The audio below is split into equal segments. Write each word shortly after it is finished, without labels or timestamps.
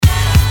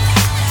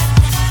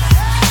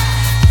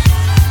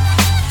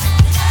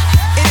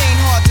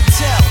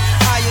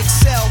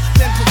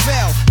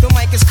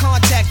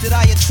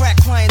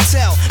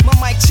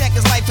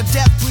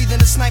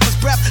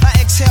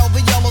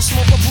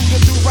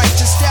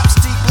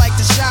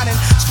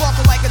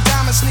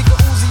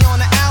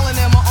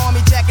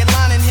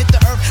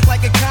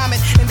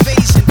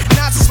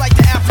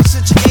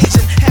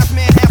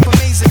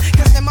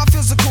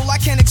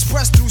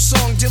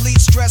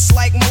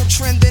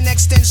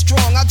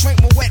drink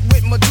my wet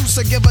with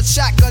Medusa, give her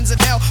shotguns in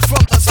hell.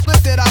 From the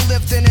split that I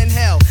lived in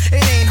hell,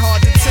 it ain't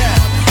hard to tell.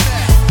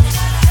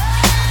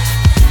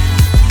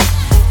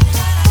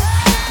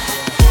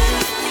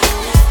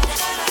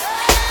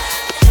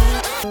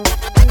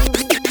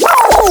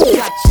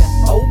 Gotcha,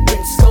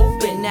 open,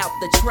 scoping out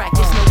the track.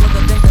 It's no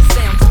other than the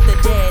sounds of the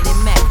Daddy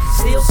Mac.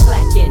 Still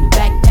slacking,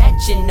 back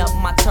patching up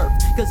my turf.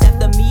 Cause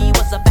after me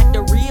was a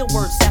factory of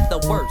worse after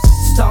worse.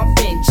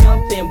 Stomping,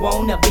 jumping,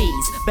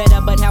 wannabes.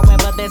 Better, but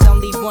however, there's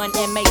only one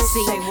MAC.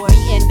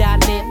 Me and I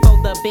live for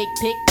the big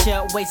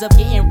picture. Ways of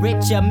getting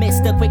richer,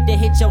 Mr. Quick to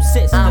hit your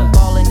sister. I'm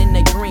ballin' in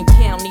the Green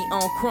County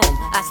on chrome.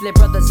 I slip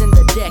brothers in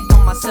the deck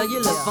on my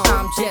cellular phone.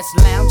 I'm just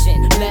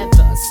lounging,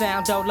 leather,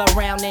 sound all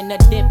around. And the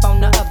dip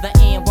on the other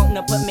end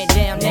wanna put me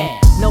down now.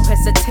 No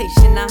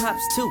hesitation, I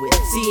hops to it.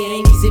 See, it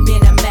ain't easy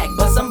being a Mac,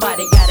 but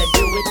somebody gotta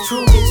do it.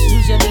 True, it's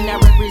usually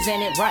not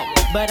represented right,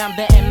 but I'm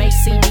the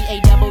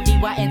MACDADDY,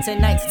 and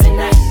tonight's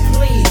tonight.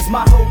 Please,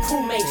 my whole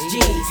crew makes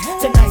G's.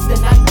 Tonight's the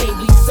night,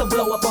 baby, so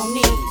blow up on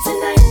knees.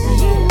 Tonight,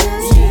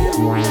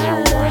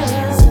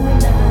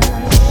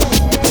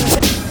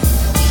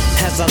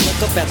 As I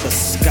look up at the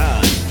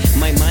sky,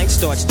 my mind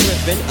starts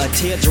tripping, a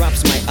tear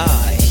drops my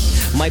eye.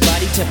 My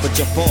body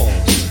temperature falls.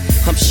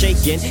 I'm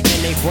shaking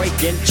and they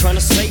breaking, trying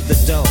to save the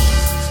dough.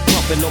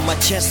 Pumping on my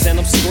chest and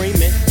I'm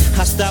screaming.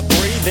 I stop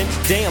breathing,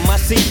 damn, I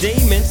see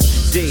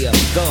demons. Dear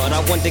God, I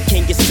wonder,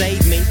 can you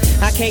save me?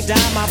 I can't die,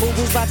 my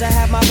boo-boo's about to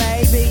have my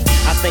baby.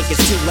 I think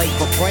it's too late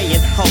for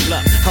praying. Hold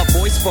up, her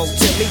voice spoke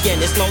to me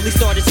and it slowly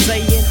started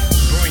saying,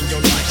 bring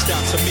your lifestyle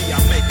to me,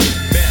 I'll make it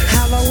better.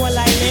 How long will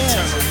I live?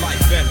 Eternal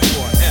life and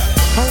forever.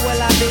 Or will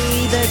I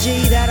be the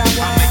G that I was?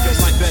 I'll make your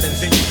life better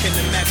than you can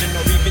imagine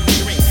or even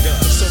dream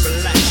of. So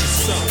relax your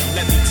soul,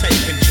 let me take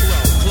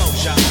control. Close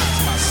your eyes,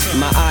 my son.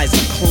 My eyes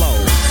are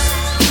closed.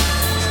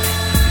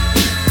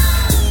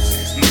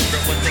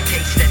 Murder was the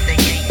case that they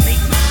gave me.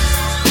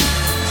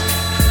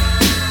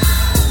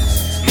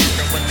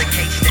 Murder was the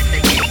case that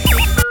they gave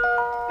me.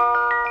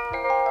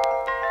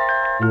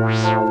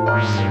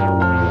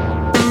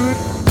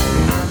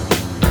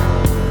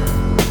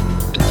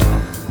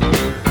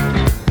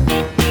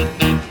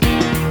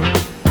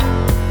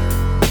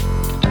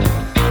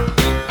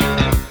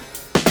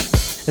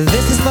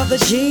 This is for the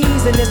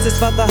G's and this is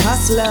for the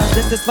hustlers.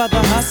 This is for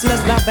the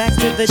hustlers, now back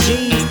to the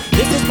G's.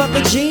 This is for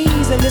the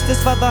G's and this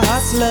is for the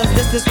hustlers.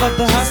 This is for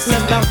the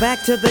hustlers, now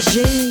back to the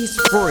G's.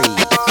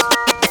 Freeze,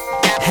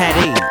 at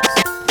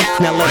ease.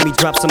 Now let me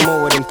drop some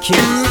more of them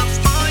keys.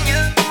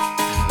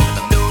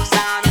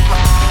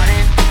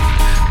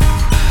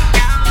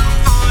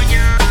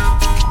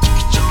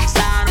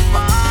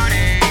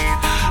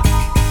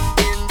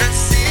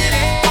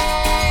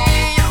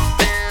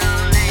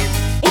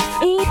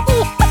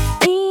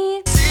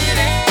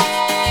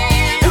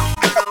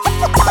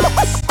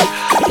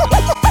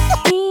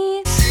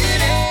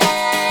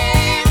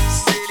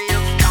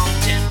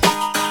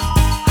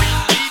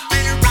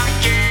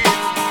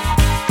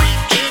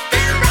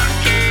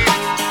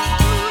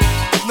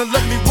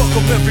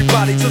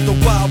 Everybody to the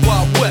Wild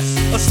Wild West,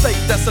 a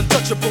state that's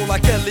untouchable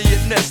like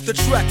Elliot Ness. The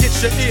track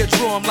hits your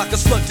eardrum like a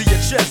slug to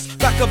your chest.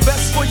 Back a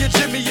vest for your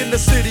Jimmy in the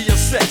city of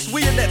sex.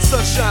 We in that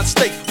sunshine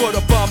state where the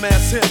bomb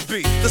ass hemp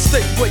be. The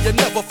state where you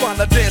never find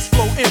a dance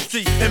floor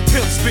empty and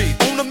pimp speed.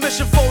 On a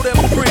mission for them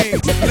creams.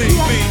 Lean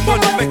bean,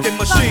 money making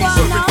machines,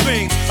 serving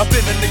fiends. I've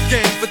been in the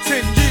game for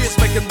 10 years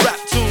making rap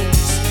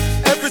tunes.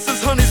 Ever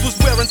since Honeys was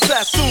wearing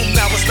Sassoon,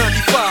 now it's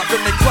 95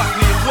 and they clock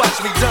me and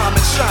watch me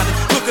diamond shining,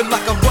 looking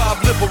like I'm Rob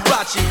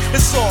Liberace.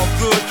 It's all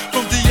good,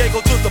 from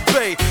Diego to the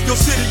Bay. Your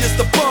city is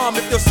the bomb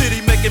if your city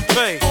making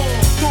pain.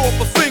 Throw up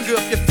a finger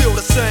if you feel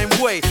the same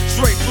way.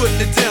 Straight putting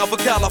it down for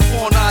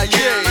California,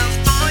 yeah.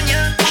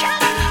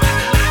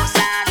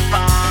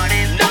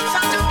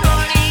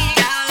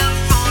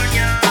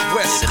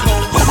 West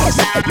Coast.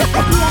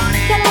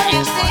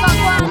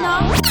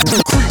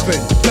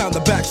 Creeping down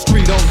the back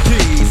street on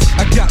D's.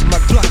 I got my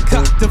Glock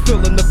cocked and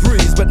feeling the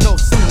breeze, but no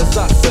soon as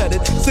I said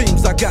it,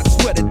 seems I got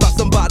sweated by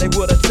somebody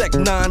with a Tech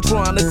 9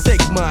 trying to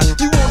take mine.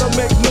 You wanna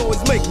make noise,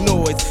 make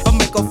noise. I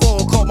make a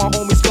phone call, my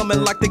homies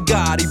coming like the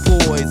Gotti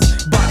boys.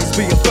 Bodies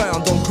being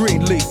found on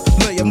Greenleaf,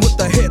 laying with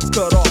the heads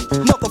cut off.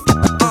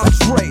 Motherfucker, I'm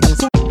straight.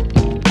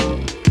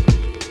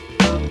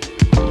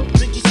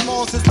 Biggie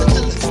Smalls is the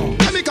illest.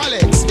 Chemical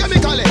X,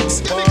 Chemical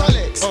X, Chemical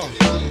X.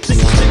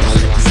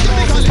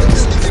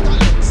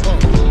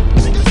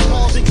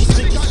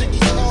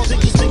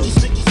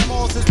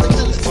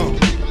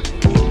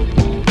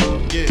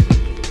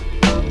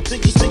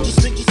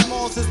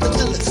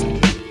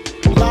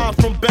 Live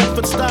from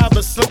Bedford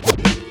Stuyvesant.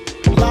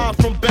 Live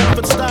from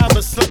Bedford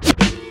Stuyvesant.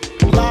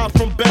 Live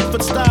from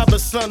Bedford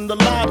Stuyvesant, the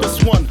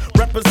livest one.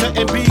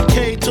 Representing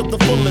BK to the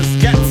fullest.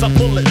 Gats, I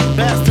pull it.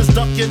 Bastards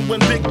ducking when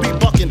Big B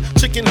bucking.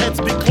 Chicken heads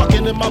be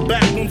clucking in my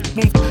back.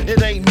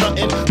 It ain't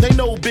nothing. They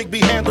know Big B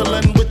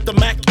handling with the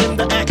Mac in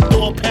the act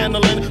door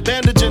paneling.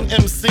 Bandaging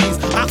MCs.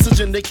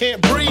 Oxygen, they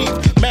can't breathe.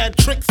 Mad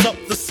tricks up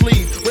the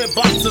sleeve. Wear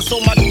boxes so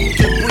my can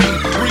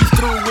breathe. Breathe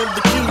through in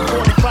the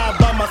Q45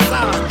 by my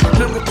side.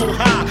 Lyrical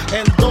high.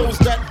 And those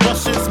that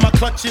rushes my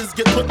clutch touches,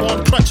 get put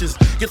on crutches,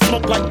 get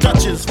smoked like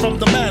Dutches from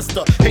the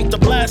master. Hate to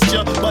blast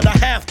ya, but I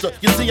have to.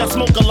 You see, I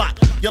smoke a lot.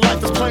 Your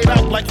life is played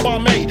out like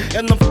Kwame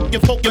and them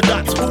fucking polka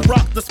dots. Who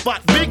rock the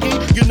spot?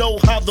 Biggie, you know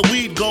how the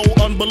weed go.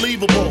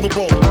 Unbelievable.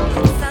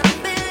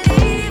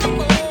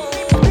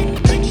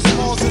 Biggie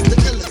Smalls is the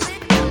illest.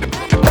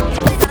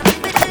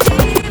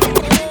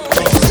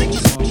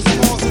 Biggie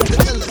Smalls is the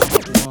illest.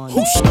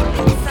 Who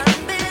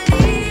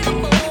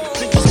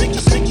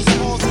Biggie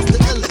Smalls is the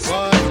illest.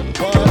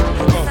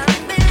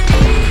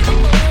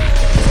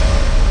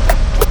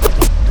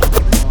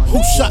 Who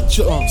shot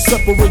you?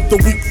 Separate the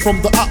weak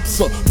from the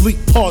opsa. Leap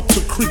hard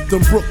to creep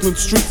them Brooklyn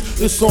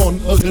streets. It's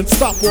on again.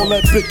 Stop all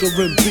that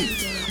bickering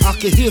beat. I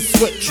can hear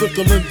sweat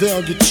trickling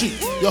down your cheek.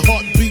 Your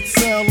heartbeat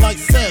sound like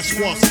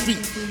Sasquatch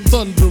feet.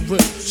 Thundering,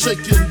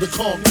 shaking the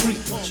concrete.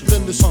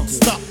 Then the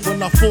stop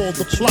when I fall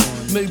the plot.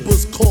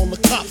 Neighbors call the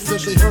cops, said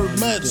they heard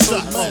mad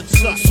shots.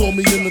 Saw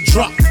me in the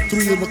drop,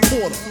 3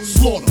 1/4.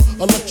 Slaughter,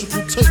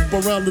 electrical tape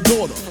around the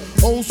daughter.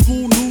 Old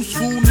school, new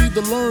school, need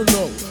to learn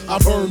though. I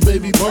burn,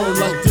 baby, burn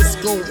like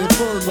disco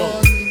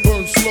inferno.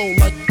 Burn slow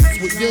like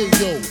with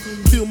yayo.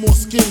 Peel more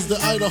skins than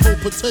Idaho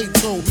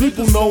potato.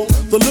 People know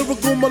the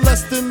lyrical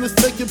molesting is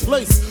taking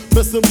place.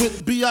 Messing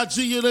with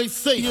B.I.G. it ain't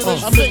safe.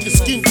 I'm making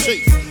skin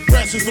tape,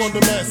 rashes on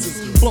the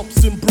masses,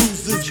 bumps and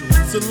bruises,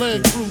 and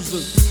land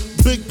cruisers.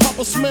 Big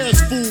Papa smash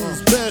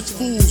fools, bash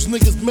fools.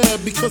 Niggas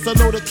mad because I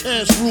know the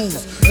cash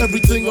rules.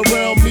 Everything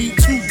around me,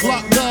 2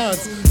 Glock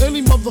 9s.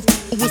 Any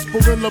motherfucker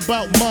whispering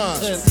about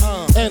mine.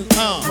 And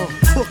I'm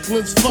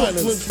Brooklyn's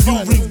finest.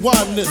 You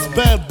rewind this,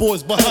 bad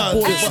boys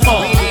behind this.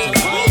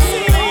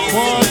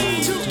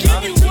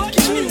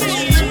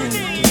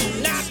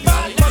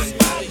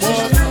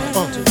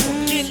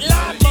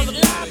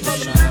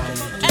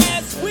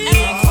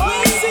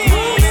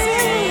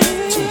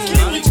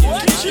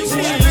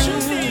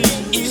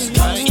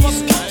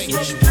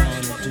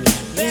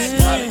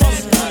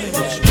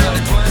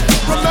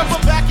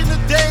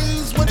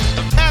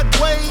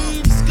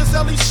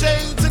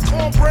 Shades and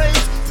corn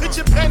braids,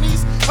 picture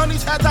pennies,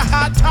 honeys had the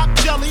high top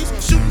jellies,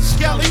 shooting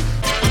skelly,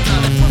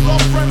 was all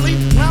friendly,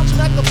 lounging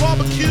at the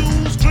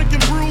barbecues,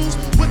 drinking brews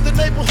with the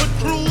neighborhood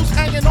crews,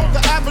 hanging on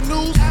the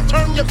avenues.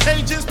 Turn your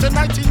pages to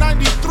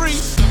 1993,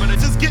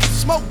 just getting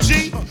smoked,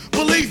 G.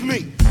 Believe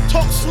me,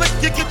 talk slick,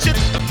 you get your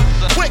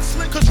quick,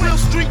 cause real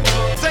street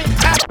ain't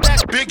half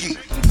that. Biggie,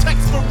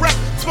 text for rep,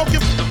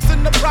 smoking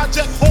in the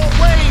project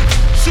hallway,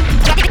 shooting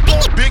for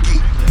Biggie,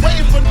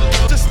 waiting for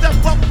to step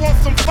up on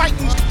some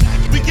fighting.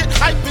 We get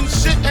hype and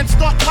shit and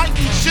start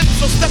lighting shit,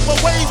 so step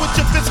away with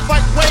your fist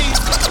fight ways.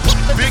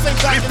 Big ain't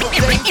back in the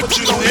day, but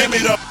you don't hear me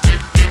though.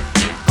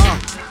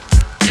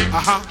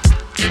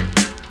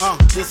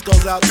 This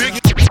goes out. Big.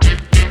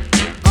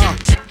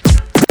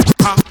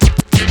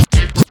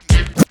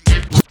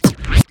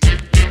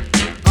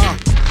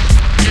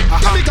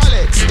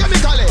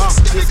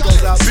 This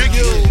goes out to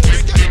you.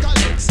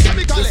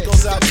 This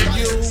goes out to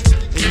you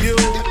and you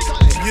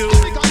and you,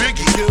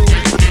 Biggie, you.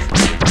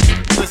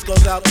 This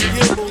goes out to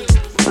you.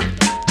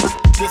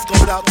 This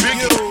goes out to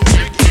you.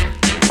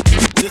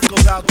 This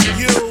goes out to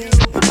you,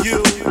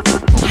 you.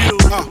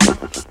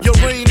 Your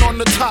reign on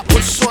the top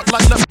was short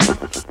like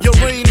Your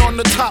reign on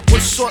the top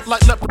was short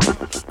like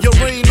Your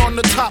reign on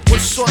the top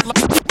was short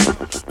like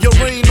Your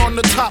reign on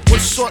the top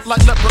was short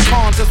like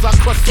leprechauns as I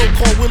crush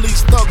so-called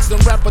willies, thugs,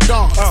 and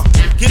rapadons.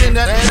 Get in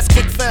that ass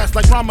quick fast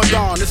like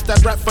Ramadan. It's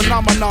that rap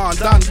phenomenon,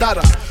 Don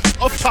Dada.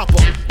 Of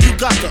Papa, you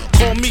gotta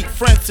call me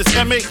Francis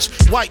M.H.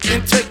 White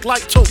intake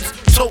like toast,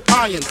 toe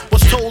iron.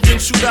 Was told in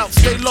shootout,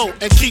 stay low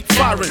and keep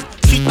firing.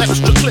 Keep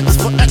extra clips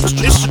for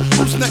extra issue.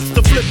 Who's next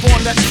to flip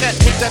on that cat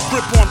with that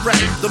grip on rap?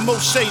 The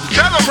most shady,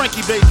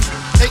 Frankie baby.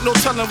 Ain't no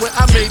telling where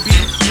I may be.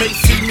 May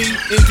see me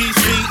in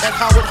D.C. at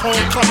Howard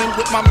Homecoming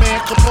with my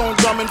man Capone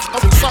drumming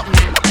something.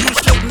 You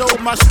should know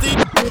my Steve.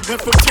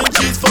 Went from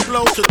 10 G's for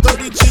blow to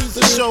 30 G's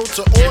a show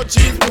to all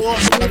G's more.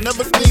 I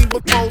never seen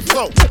before.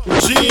 So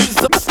G's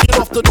up, get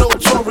off the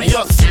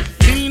notorious.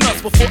 Mean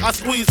us before I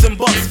squeeze and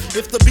bust.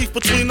 If the beef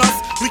between us,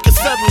 we can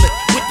settle it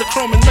with the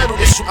chrome and metal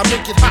issue. I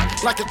make it hot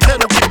like a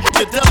kettle.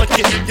 You're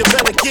delicate, you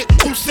better get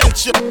who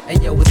sent you. Hey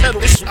yo, what's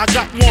Metal issue. I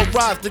got more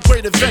rides, the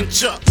great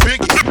adventure.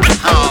 Big.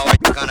 How are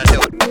you gonna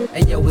do it?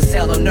 Hey yo, it's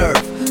hell on earth.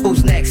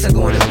 Who's next are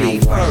gonna be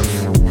first?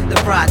 The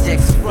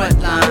project's front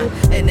line,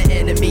 and the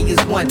enemy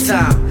is one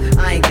time.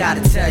 I ain't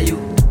gotta tell you,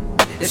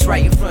 it's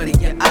right in front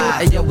of your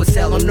eye. Hey yo, it's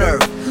hell on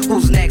earth.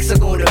 Who's next are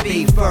gonna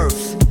be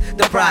first?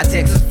 The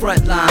project's is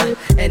front line,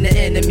 and the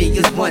enemy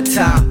is one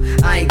time.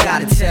 I ain't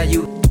gotta tell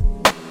you.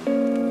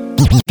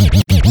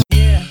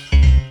 Yeah.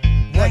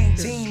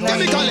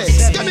 Chemicalex.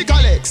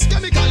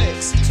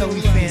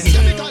 Totally fancy.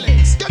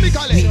 Chemicalex.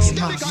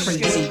 My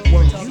crazy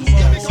world. You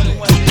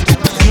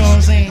know what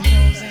I'm saying?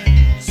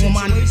 For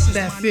my niggas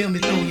that feel me,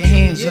 throw your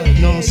hands up. You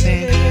know what I'm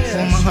saying? For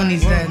my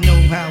honeys that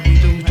know how we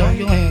do, throw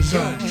your hands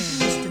up.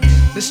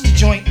 This the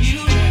joint.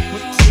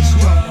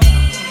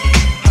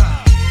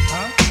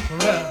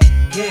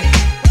 Yeah.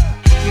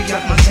 We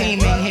got my team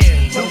in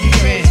here. Don't be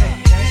red.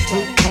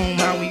 Group home,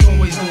 how we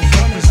always do.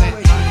 Represent.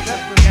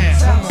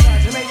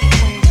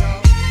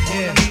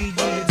 Yeah.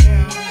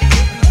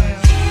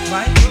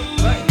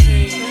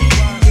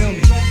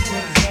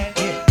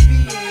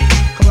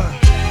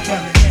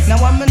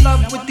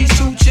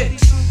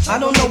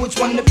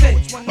 one to pick.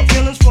 My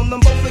feelings for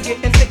them both are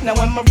getting thick. Now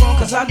am I wrong?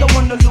 Cause I don't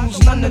wanna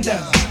lose none of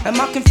them. Am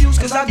I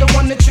confused? Cause I don't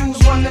wanna choose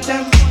one of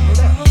them.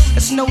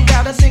 It's no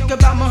doubt I think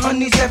about my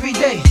honeys every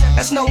day.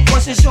 That's no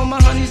question, show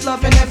my honeys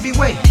love in every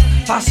way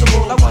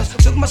possible. I once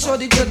took my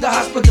shorty to the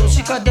hospital.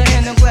 She cut her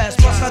hand in glass,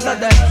 plus I love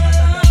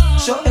that.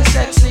 Short and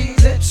sexy,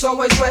 lips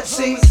always wet,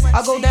 see.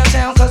 I go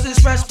downtown cause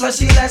it's fresh, plus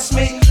she lets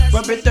me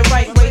rub it the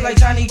right way like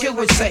Johnny Gill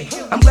would say.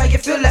 I'm glad you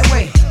feel that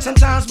way.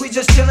 Sometimes we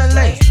just chillin'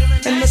 late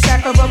in the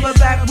sack of rubber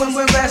back when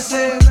we're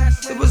resting.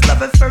 It was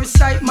love at first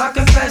sight, my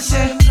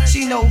confession.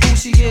 She know who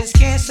she is,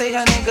 can't say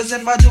her name, cause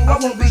if I do, I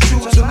won't be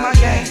true to my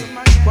game.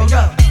 Well,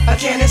 up, I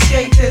can't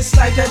escape this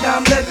life that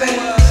I'm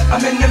living. I'm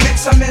in the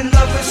mix, I'm in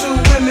love with two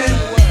women.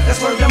 That's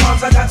where the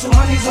moms, I got two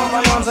honeys on my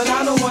arms, and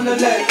I don't wanna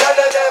let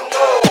none of them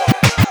go.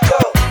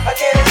 I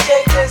can't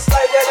escape this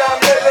life that I'm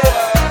living.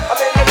 I'm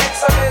in the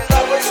mix, I'm in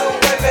love with two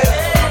women.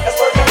 That's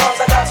where the moms,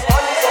 I got two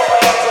honeys on my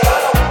arms, and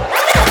I don't.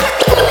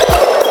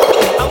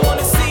 I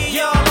wanna see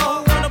y'all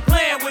who wanna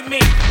plan with me.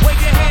 Wave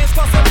your hands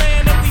across the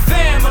land and we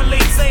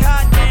family. Say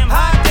hot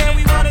damn,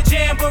 we want a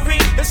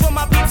jamboree. It's for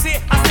my peeps here,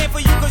 I stand for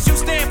you cause you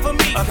stand for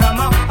me. Come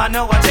on, I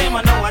know I jam.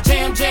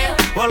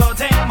 Well, oh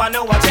damn, I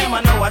know I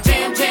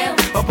jam.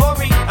 But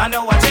Bori, I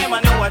know I jam.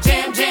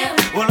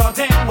 Well, oh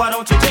damn, why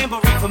don't you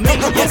jamboree for me?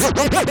 Yes.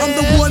 I'm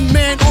the one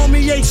man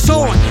army, ain't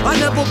sworn. I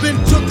never been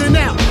tooken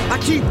out. I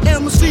keep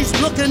MCs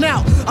looking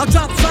out. I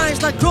drop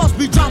signs like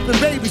Crosby dropping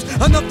babies.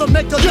 Enough to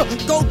make a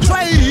go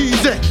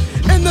crazy.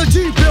 In the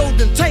G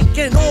building,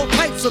 taking all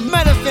types of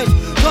medicine.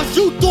 Cause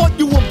you thought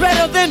you were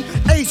better than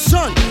a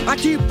son. I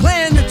keep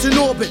planets in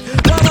orbit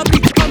while I be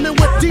coming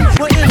with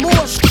deeper and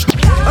more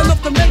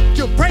enough to make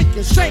you break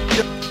and shake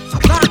you.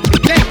 Knock you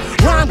down.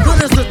 Rhyme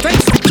good as a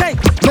tasty cake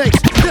makes.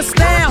 This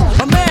style,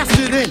 I'm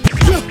mastered in.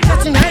 You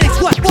catching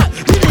headaches, what?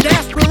 You need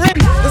aspirin.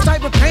 The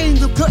type of pain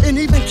you couldn't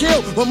even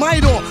kill with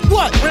might or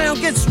what? Round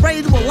gets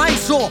sprayed with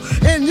Lysol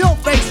in your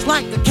face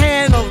like the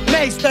can of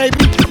mace,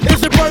 baby.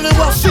 Is it burning?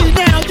 Well, see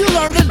now, you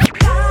learning.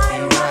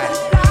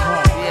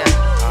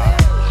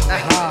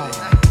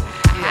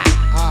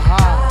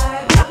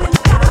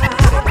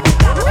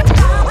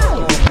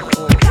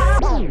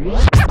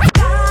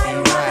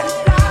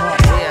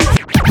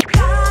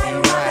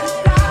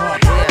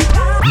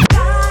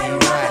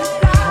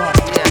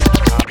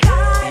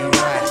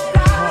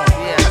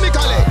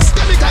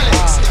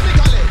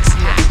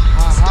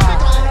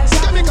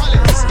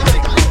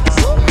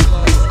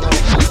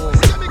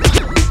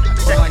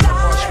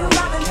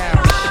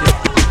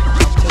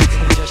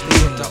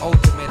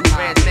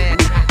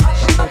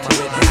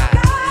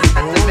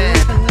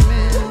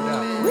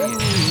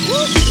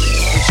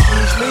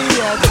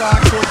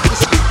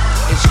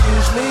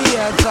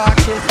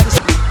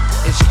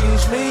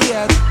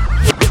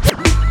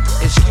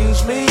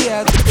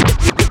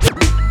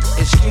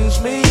 Excuse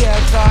me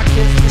as I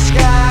kiss the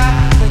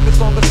sky.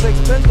 Fingers on the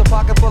sixpence, a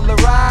pocket full of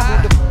rye.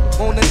 Who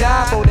the wanna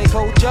die for they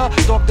culture?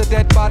 Stalk the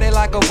dead body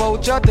like a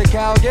vulture.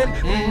 Decallion,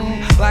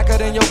 blacker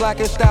than your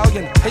blackest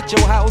stallion. Hit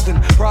your housing,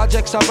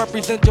 projects I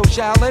represent your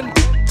Shaolin.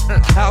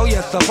 Oh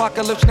yes,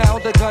 apocalypse now,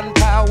 the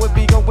gunpowder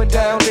be going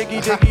down,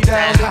 diggy down, diggy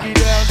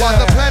down. While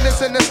the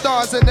planets and the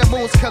stars and the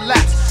moons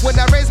collapse. When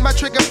I raise my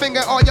trigger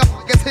finger, all your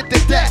fuckers hit the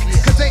deck.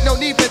 Cause ain't no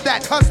need for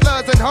that,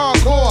 hustlers and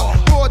hardcore.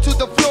 Roar to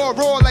the floor,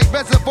 roar like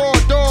reservoir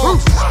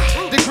dogs.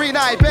 The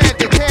green-eyed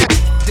bandit can't.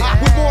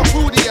 With more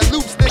fruity and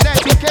loops than that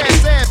you can't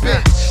stand,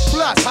 bitch.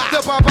 Plus, the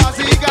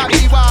paparazzi got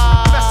me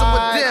wild. Messing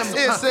with them,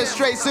 it's a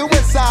straight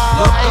suicide.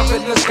 Look up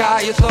in the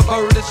sky, it's a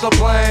bird, it's a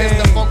plane. It's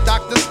the funk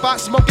doctor spot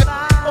smoking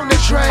on the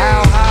train.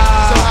 How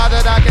high? So how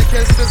did I get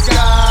kiss the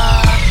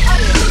sky?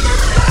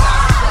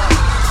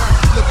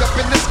 Look up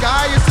in the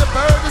sky, it's a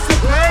bird, it's a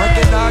plane.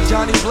 Recognize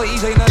Johnny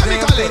Blaze, ain't a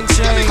damn thing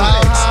changed.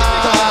 How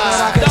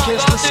high? I can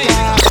kiss the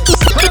sky.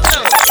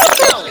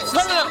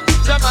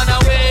 Jump on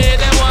away,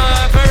 they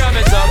want to ram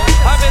it up.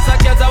 I miss a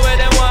cat away,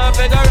 they want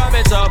to ram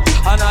it up.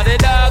 And now the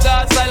dog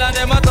outside and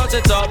them a touch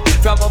it up.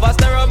 From over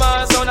stereo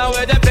man, sound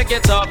away they pick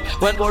it up.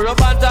 When Burro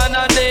Pantan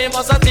and they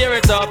must a tear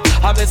it up.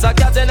 I miss a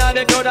cat in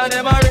the crowd and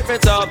them a rip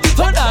it up.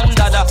 So dan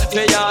dada,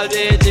 me all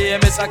DJ,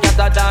 miss a cat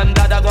a dan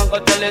dada. Go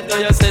tell it to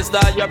your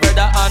sister, your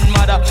brother and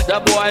mother. The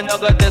boy no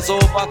got the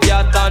super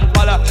cat and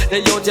fella.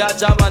 The youth ya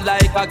jamming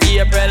like a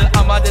Gabriel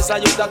Hammer. This a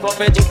youth a come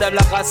and juke them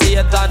like a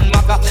Satan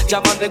Maka.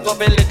 Jamming the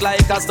cup it lick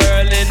like a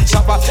Sterling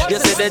chopper. You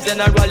see the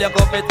general, you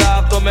come and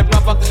talk to me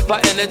proper.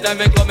 But anytime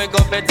me come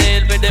and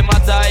deal with the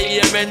matter.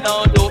 Hear me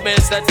now, do me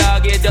set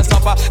target your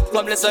supper.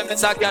 Come listen, me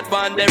a cat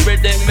on the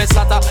rhythm, me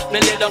slaughter. Me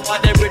lay down on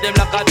the rhythm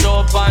like a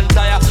jump and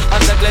tire.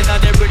 And circling on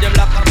the rhythm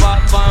like a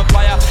pot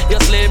vampire. You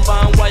sleep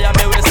on wire,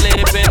 me we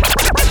sleeping.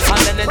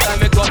 And anytime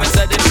me come, me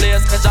say the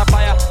place catch a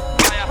fire.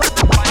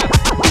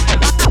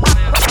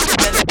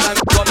 Anytime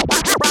me come.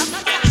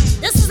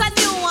 This is a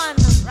new one,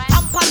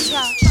 I'm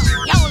Patra.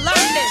 Yo,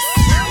 learn this.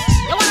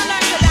 You wanna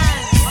learn to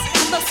dance?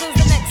 This is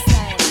the next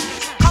style.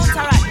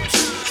 Counteract this.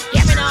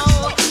 Yeah, me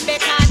know.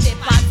 Because the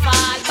pot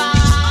fall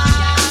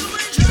back.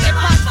 The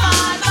pot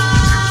fall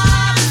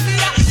back.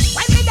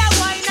 When me da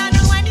wine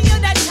and when you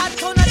da chat,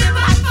 turn the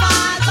pot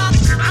fall back.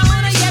 I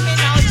wanna hear me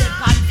now. The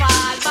pot fall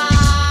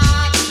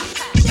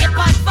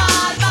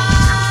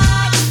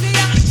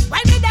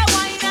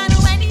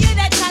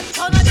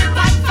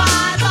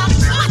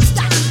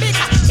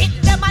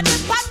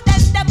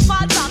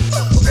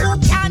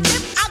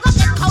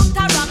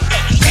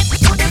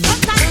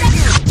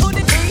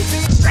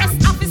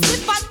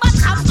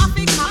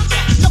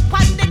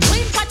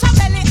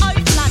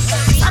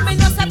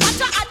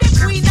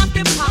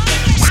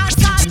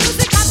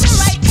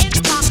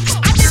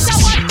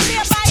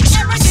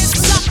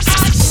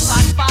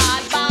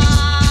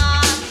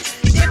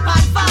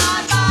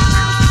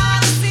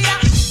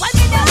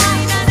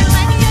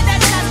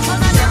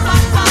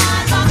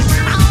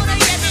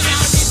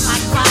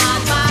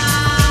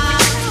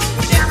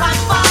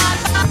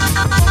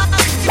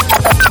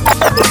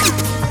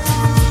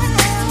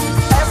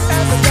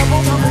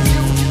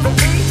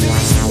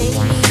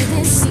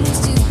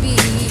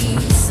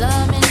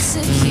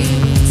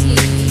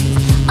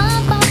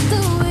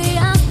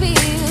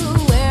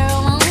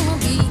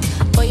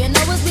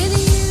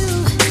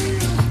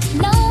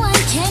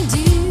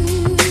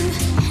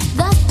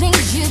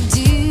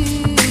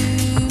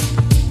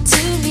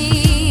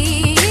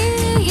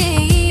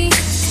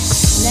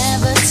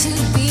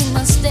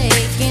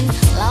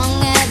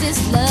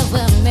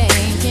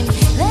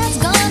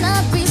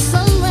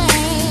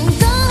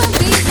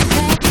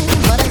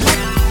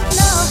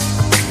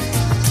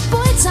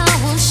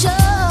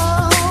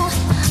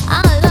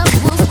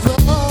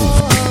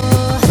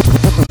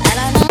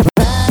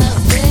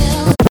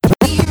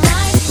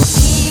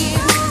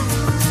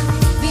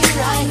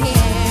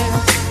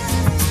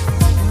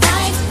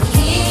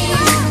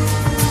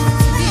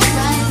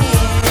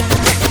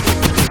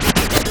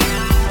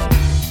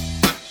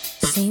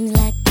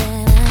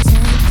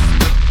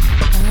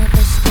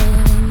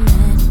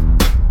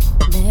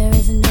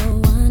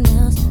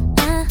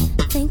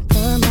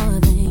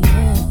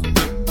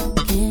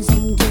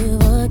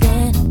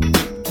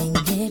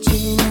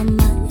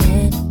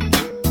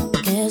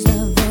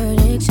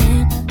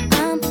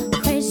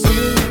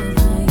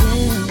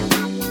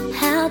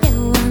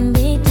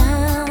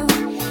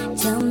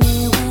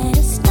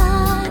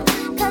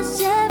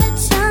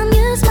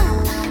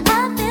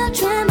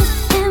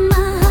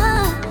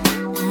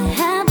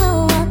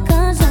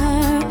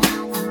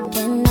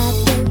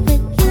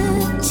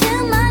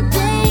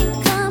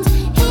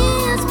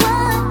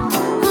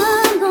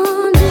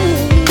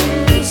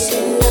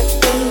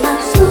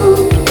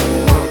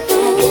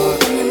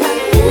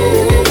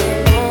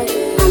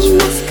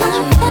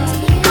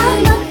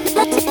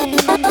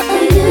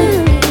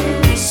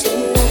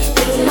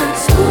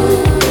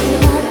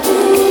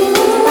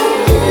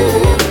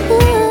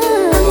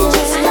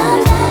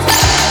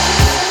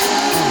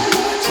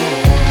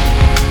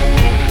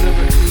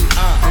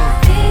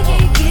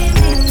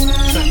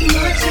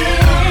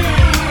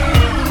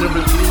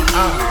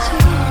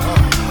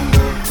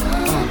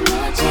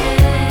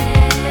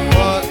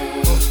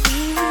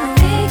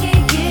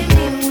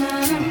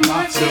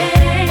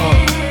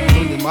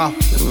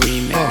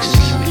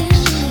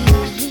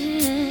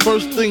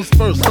First things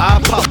first,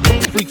 I pop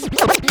freaks.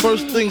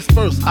 First things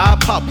first, I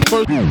pop.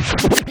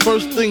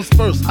 First things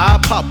first, I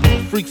pop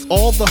freaks.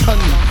 All the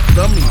honey,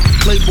 dummies,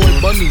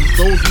 Playboy bunnies,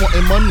 those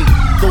wanting money.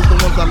 Those the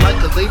ones I like,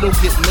 cause they don't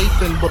get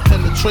Nathan but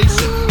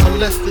penetration.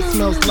 Unless it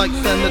smells like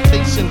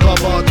sanitation.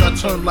 Garbage, I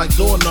turn like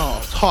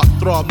doorknobs. Heart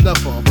throb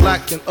never,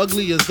 black and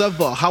ugly as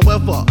ever.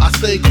 However, I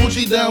stay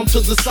Gucci down to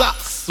the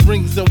socks.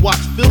 Rings and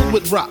watch filled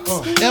with rocks.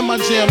 And my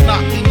jam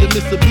knocking the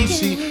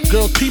Mitsubishi.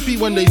 Girls pee-pee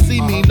when they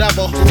see me.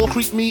 Navajo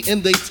creep me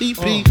in they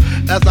teepee.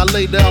 As I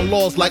lay down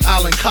laws like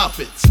Island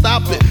Coppet.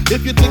 Stop it,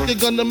 if you think you're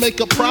gonna make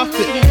a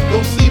profit.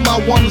 Don't see my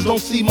ones, don't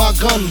see my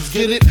guns.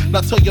 Get it?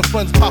 Now tell your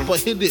friends Papa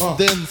hit it.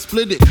 Then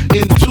split it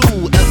in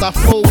two. As I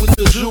flow with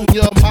the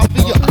Junior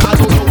Mafia. I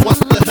don't know what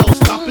the hell's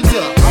stopping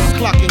ya. I'm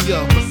clocking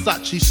ya,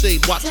 Versace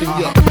shade watching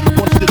ya.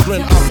 Once you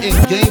grin, I'm in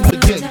game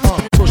again.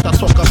 First I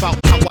talk about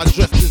how I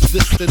dress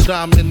this and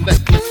diamond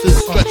necklaces,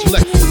 stretch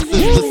Lexuses,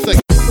 the sex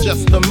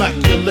just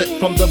immaculate.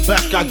 From the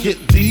back I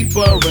get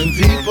deeper and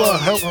deeper,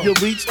 help you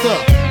reach the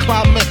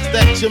climax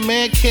that your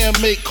man can't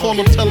make. Call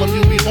him, tell him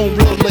you be home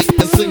real late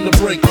and sing the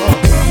break.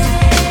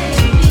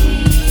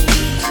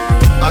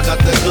 I got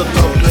that good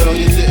love, girl,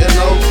 you didn't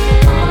know.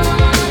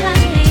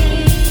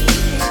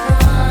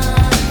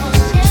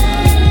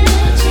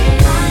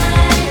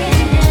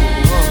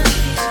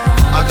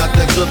 I got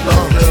that good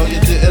love, girl, you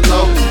didn't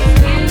know.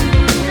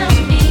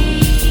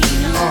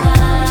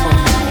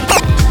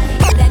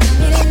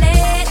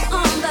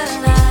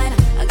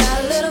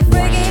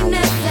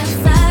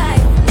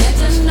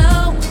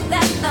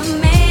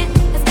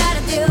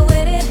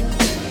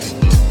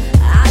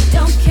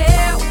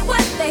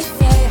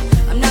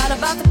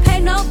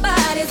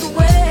 Nobody's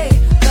way,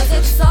 'cause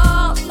it's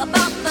all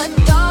about the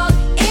dog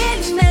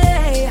in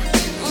me.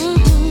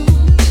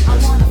 I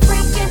want a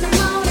freak in the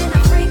morning, a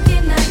freak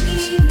in the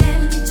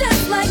evening,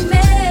 just like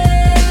me.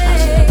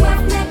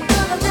 Roughneck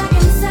brother that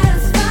can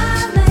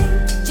satisfy me,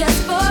 just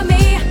for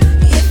me.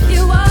 If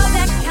you are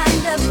that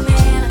kind of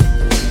man,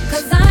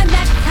 'cause I'm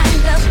that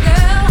kind of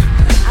girl.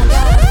 I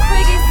got a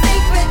freaky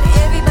secret,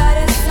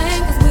 everybody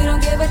sing, 'cause we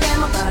don't give a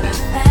damn about a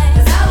thing.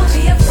 'Cause I will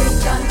be a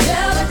freak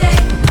until the day,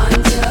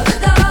 until the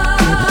dawn.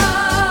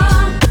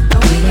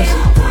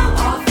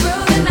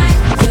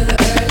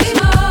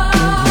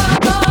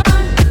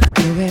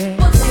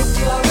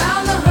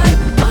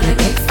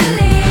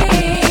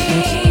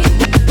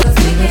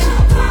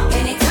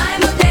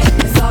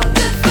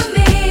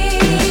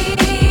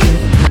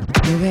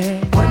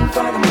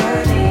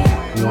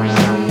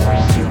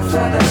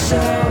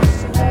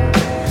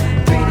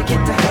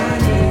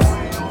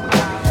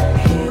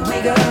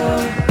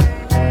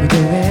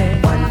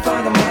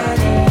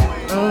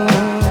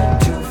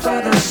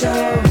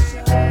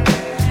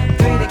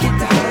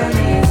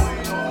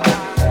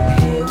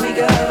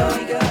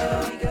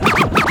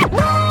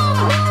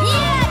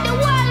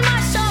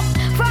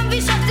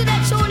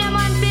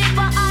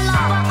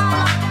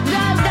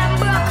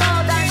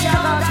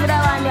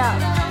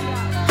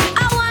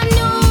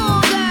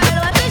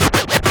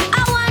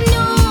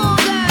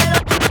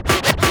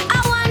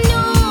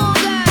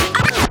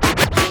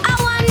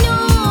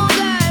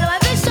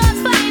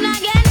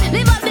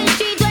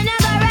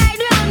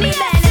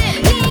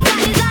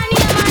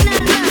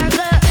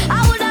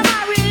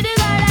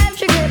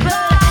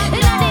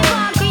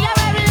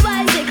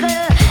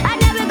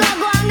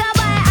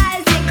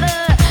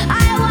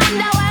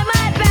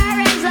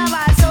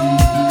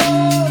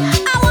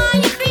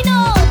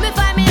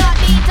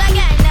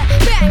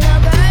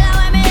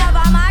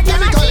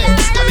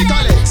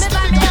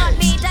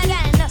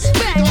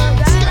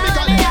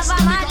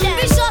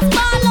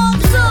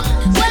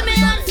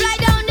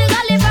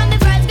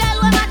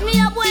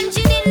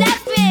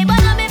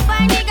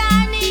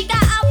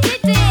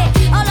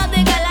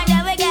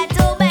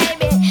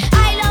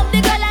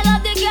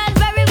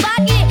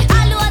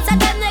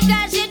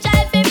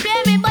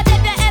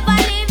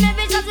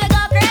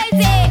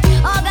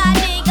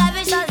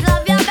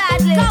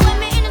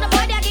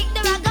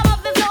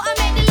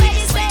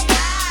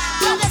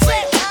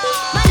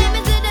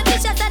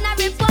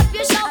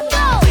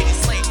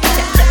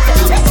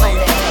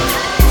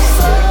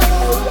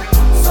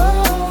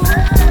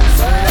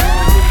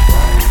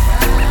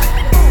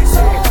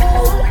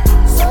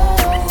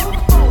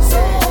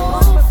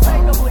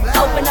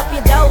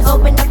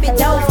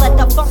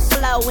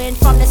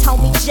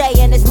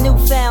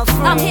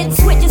 I'm hitting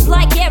switches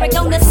like Eric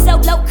on the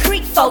solo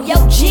creep for yo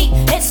G.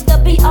 It's the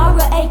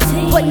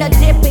B-R-A-T. Putting a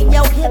dip in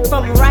your hip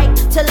from right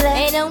to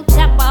left. And on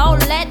top of all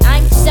that,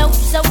 I'm so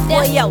deaf.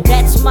 Well, yo,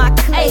 that's my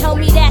clique. Hey,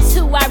 homie, that's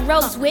who I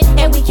rose with.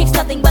 And we kicks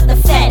nothing but the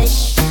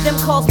fetish. Them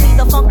calls me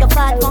the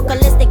funkified,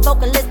 funkalistic,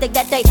 vocalistic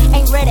that they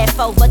ain't ready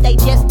for, but they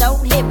just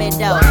don't hit me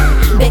though.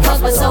 Because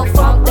we're so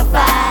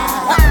funkified.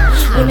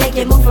 We make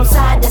it move from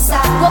side to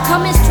side. Well,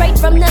 coming straight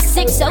from the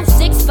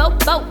 606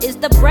 boat is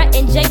the Brett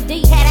and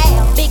JD.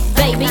 Big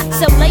baby.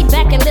 So lay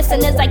back and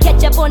listen as I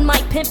catch up on my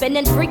pimpin'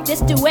 and freak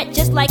this duet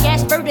just like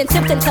Ashford and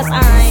Simpson, 'cause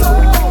I'm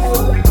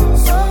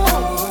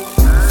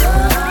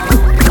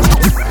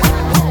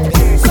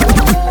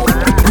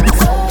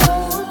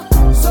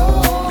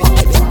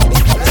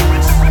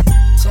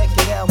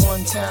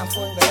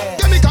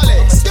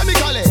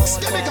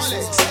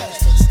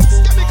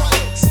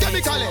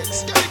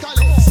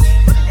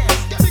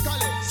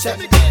Check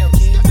it out,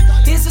 kid.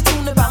 Here's a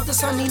tune about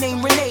this honey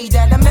named Renee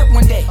that I met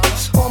one day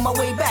on my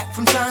way back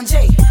from John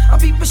Jay. I'm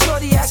peeping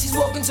shorty as she's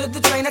walking to the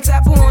train. I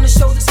tap her on the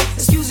shoulders.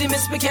 Excuse me,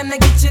 miss, but can I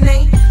get your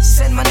name?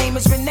 She said my name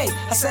is Renee.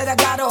 I said I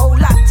got a whole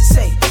lot to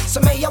say. So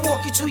may I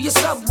walk you to your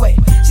subway?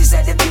 She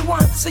said if you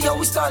want. So yo,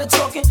 we started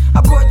talking.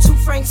 I brought 2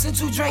 francs and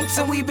 2 drinks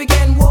and we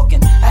began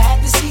walking. I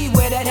had to see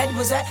where that head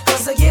was at,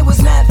 cause the year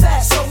was mad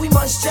fast. So we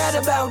must chat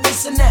about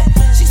this and that.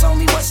 She told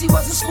me what she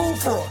was in school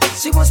for.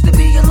 She wants to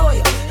be a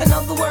lawyer. In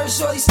other words,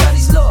 shorty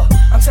studies law.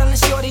 I'm telling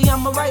shorty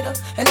I'm a writer.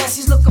 And as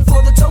she's looking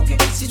for the token,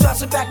 she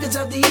drops a package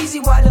of the Easy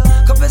Wider.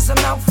 Covers her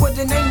mouth with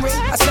the name ring.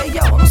 I say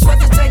yo, I'm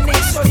sweating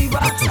technique, shorty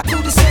rock. I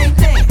do the same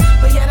thing,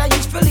 but yet I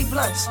use Philly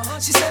blunts.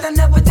 She said I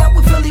never dealt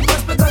with Philly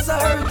blunts because I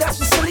heard that's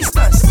for silly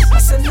stunts. I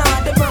said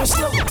nah, they burn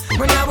slow.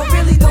 Right now I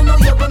really don't know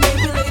you, but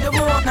maybe later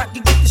on I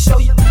can get to show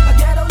you. A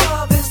ghetto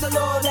love is the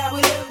law that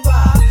we live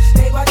by.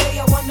 Day by day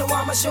I wonder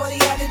why my shorty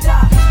had to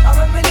die. I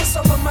reminisce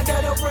over my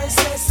ghetto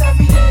princess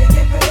every day.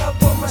 Give it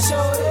up on my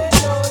shoulder.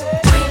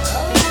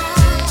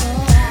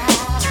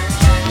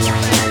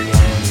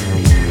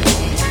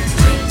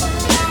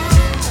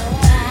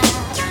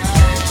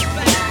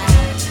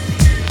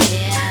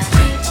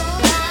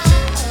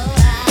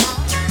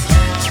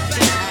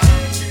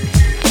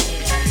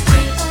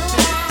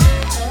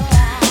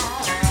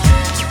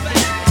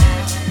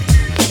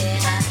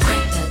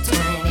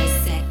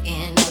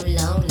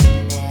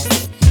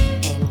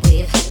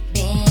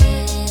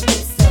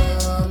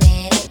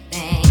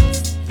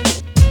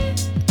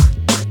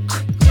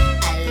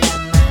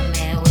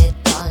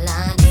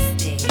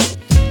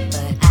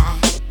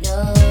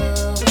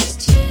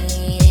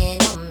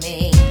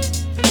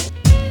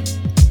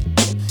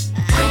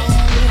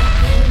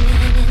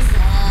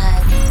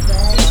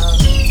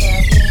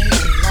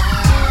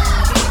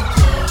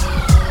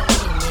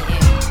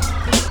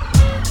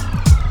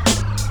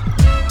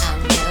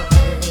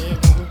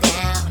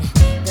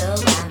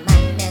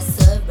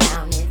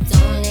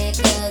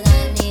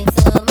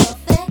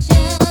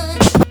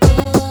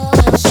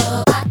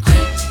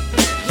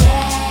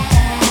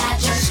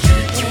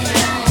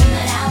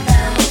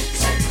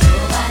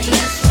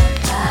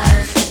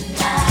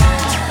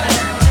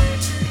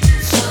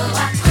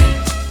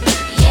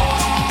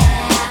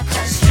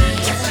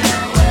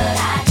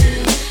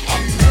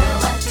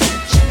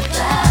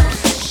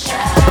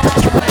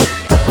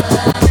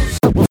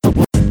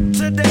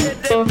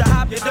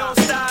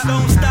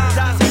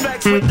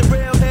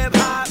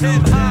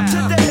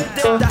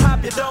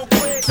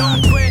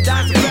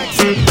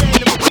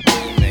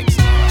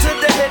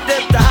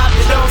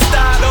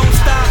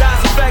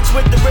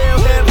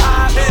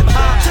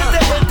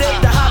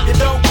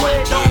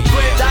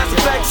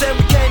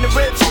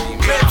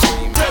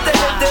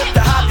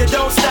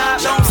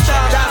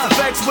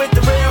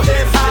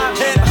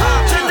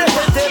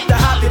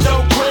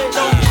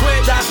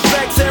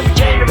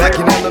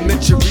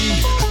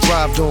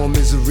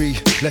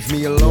 Left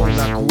me alone,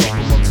 I grew up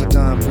amongst a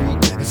dime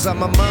breed. Inside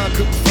my mind,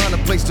 couldn't find a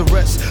place to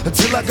rest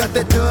until I got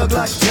that Doug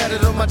like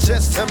tatted on my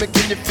chest. Tell me,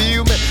 can you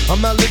feel me?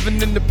 I'm not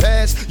living in the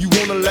past, you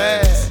wanna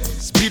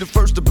last. Be the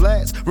first to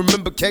blast.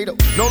 Remember Kato,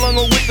 no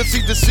longer with us,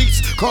 see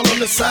deceits. Call on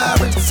the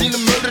sirens, seen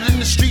them murdered in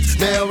the streets.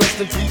 Now rest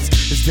in peace.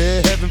 Is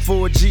there heaven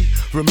for a G?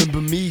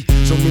 Remember me,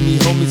 so many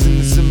homies in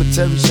the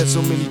cemetery shed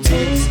so many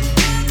tears.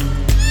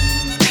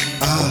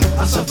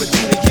 I suffered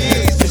through the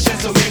years to shed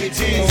so many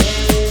tears.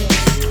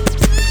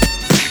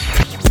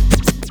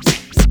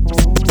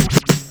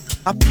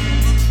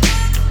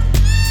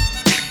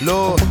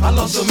 Lord, I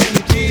lost so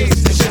many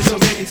kids, and shed so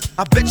many.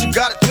 I bet you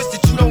got it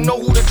twisted, you don't know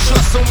who to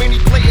trust. So many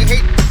player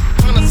hate,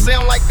 trying to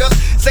sound like us.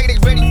 Say they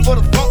ready for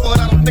the funk, but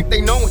I don't think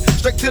they know it.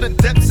 Straight to the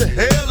depths of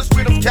hell is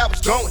where them cowards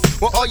going.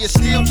 Well, are you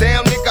still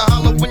down, nigga?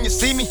 Holler when you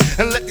see me,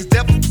 and let these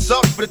devils be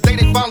sorry for the day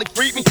they finally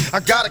freed me. I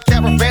got a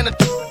caravan of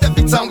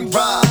every time we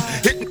ride,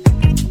 hitting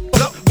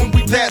up when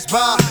we pass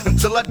by.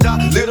 Until I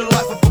die, live the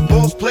life of a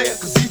boss player.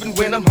 Cause even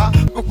when I'm high,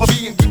 I'll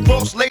be and get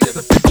cross later.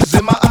 The pictures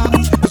in my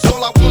eyes, cause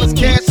all I want is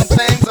cash and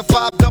things. A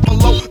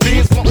 500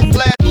 beans from the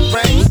flat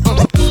rings.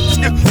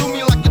 Still threw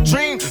me like a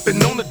dream. Been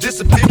known to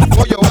disappear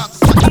before your eyes.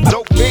 It's like a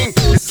dope thing.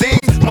 It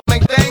seems my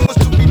main thing was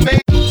to be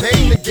made.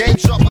 Paying the game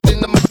sharper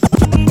than the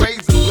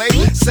razor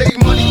blade. Save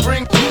money,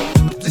 bring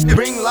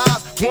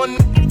lies. One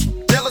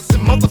jealous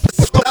and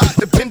motherfuckers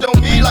depend on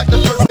me like the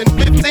first and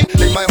 15.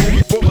 They might hold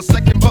me for a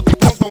second, but they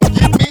won't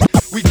get me.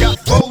 We got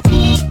both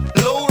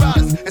low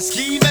riders and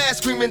ski masks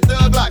screaming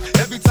thug like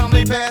every time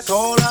they pass.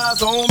 All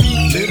eyes on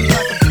me, little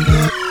like a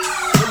thug.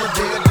 Till the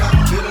day I die,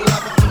 little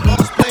like a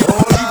boss play.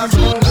 All eyes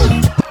on me.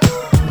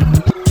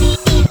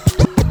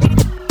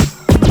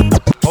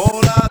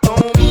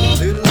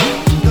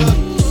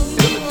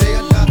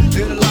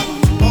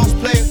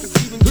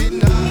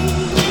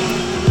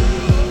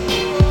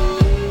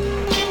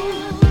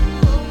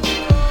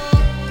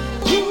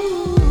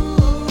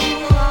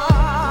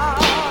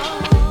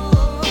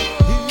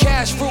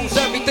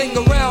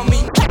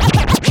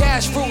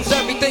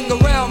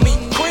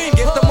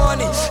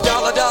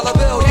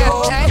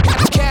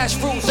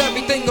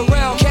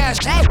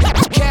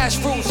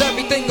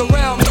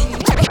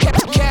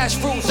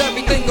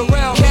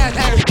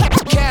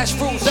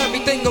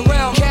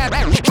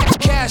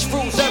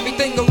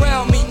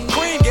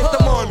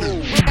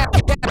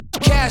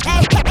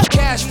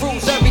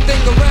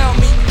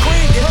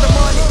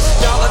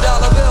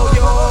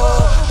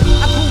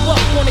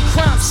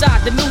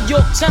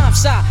 Time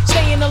side,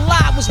 staying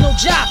alive was no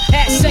job.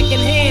 Had second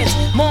hands,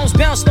 moms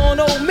bounced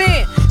on old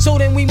men. So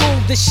then we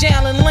moved to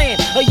Shaolin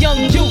Land, a young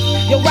youth,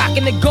 yo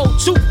rocking the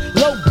go-to,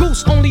 low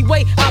goose. Only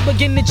way I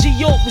began to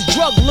G-York was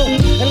drug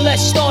loot. And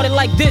let's start it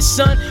like this,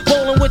 son,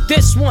 rolling with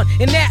this one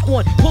and that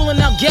one, pulling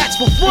out gats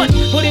for fun.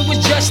 But it was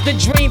just a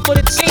dream for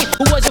the team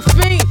who was a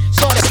fiend.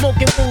 Started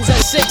smoking fools at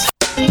 6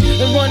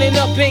 and running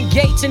up in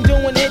gates and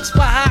doing hits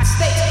for high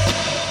stakes.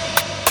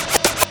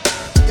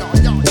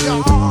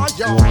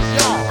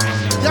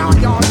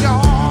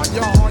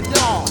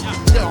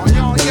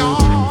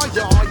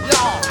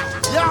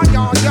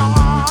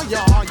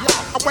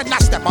 When I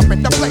step up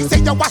in the place, say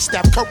yo, I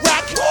step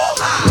correct.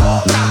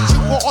 Got you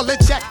all in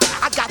check.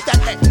 I got that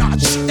head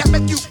notch that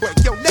make you break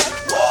your neck.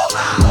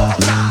 I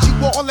got you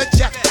all in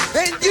check,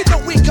 and you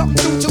know we come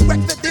through to wreck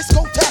the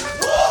discotheque.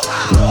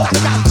 I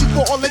got you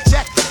all in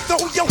check.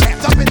 Throw your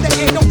hands up in the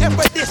air, don't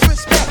ever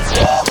disrespect.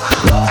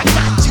 I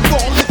got you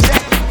all in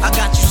check. I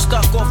got you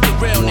stuck off the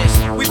realness.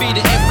 We be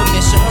the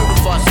infamous, you heard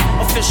of us.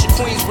 Official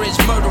Queensbridge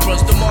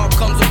murderers. The mob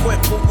comes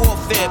equipped for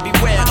warfare.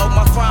 Beware of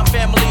my crime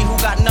family who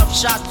got enough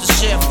shots to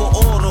share for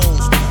all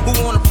those who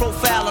wanna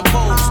profile and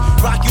pose.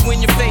 Rock you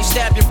in your face,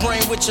 stab your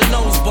brain with your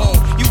nose bone.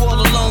 You all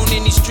alone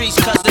in these streets,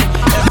 cousin.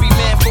 Every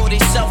man for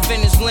theyself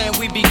in his land,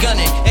 we be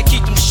gunning. And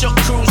keep them shook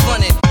crews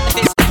running like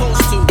they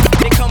supposed to.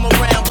 They come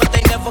around, but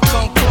they never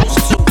come close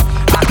to.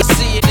 I can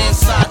see it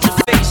inside your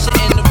face,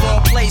 you're in the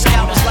wrong place.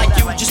 Cowards like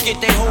you just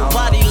get their whole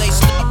body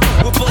laced up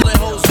with bullet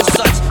holes and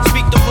such.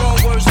 Speak the wrong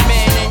words,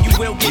 man, and you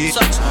will get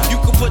touched. You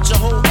can put your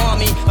whole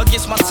army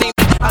against my team.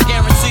 I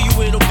guarantee you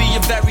it'll be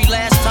your very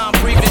last time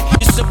breathing.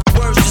 Your simple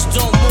words just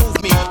don't move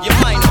me. You're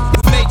minor,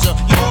 you're major.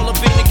 You all up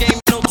in the game,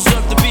 you don't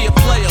deserve to be a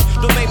player.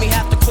 Don't make me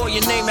have to call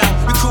your name out.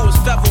 Your crew is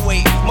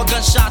featherweight. My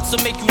gunshots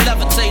will make you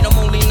levitate. I'm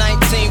only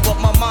 19, but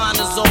my mind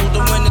is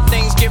older. When the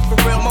things get for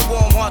real, my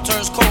warm heart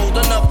turns cold.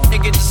 Another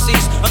nigga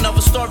deceased,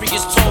 another story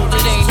gets told.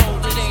 It ain't.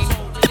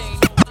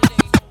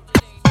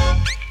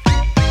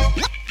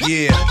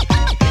 Yeah.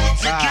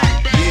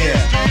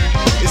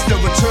 It's the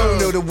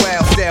return of the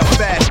wild style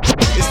fashion.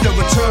 It's the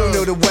return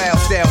of the wild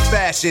style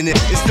fashion.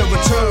 It's the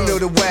return of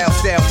the wild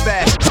style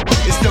fashion.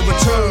 It's the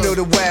return of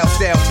the wild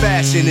style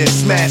fashion. It's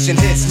smashing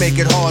hits, make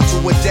it hard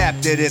to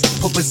adapt to this.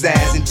 Put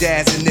pizzazz and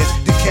jazz in this,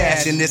 the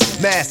cash in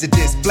this, master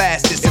this,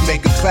 blast this, and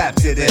make a clap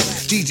to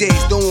this.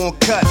 DJs don't want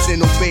cuts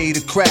and obey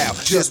the crowd.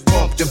 Just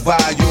pump the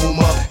volume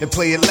up and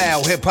play it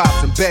loud. Hip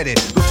hop's embedded.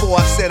 Before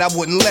I said I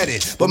wouldn't let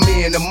it, but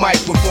me and the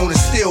microphone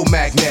is still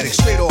magnetic.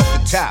 Straight off the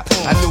top,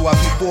 I knew I'd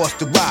be forced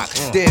to rock.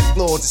 Dance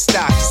floors and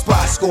stock, the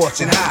spot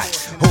scorching hot.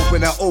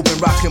 Hoping I open,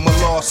 rocking my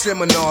law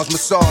seminars,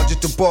 massage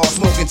at the bar,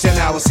 smoking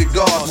 10-hour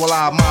cigars while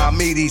I admire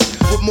meaties.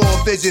 With more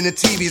vision than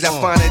TVs, I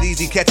find it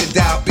easy catching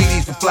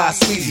diabetes from fly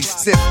sweeties.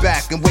 Sit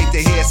back and wait to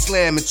hear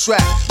slam and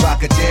track.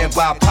 Rock a jam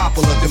by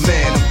popular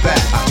demand, I'm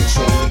back. I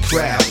control the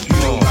crowd, you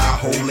know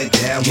I hold it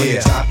down. When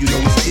the top, you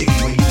know it's jiggy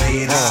when you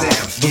hear the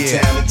sound. From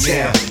town to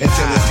town,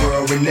 until it's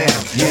world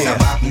renowned. And I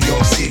rock New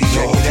York City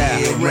all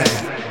year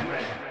round.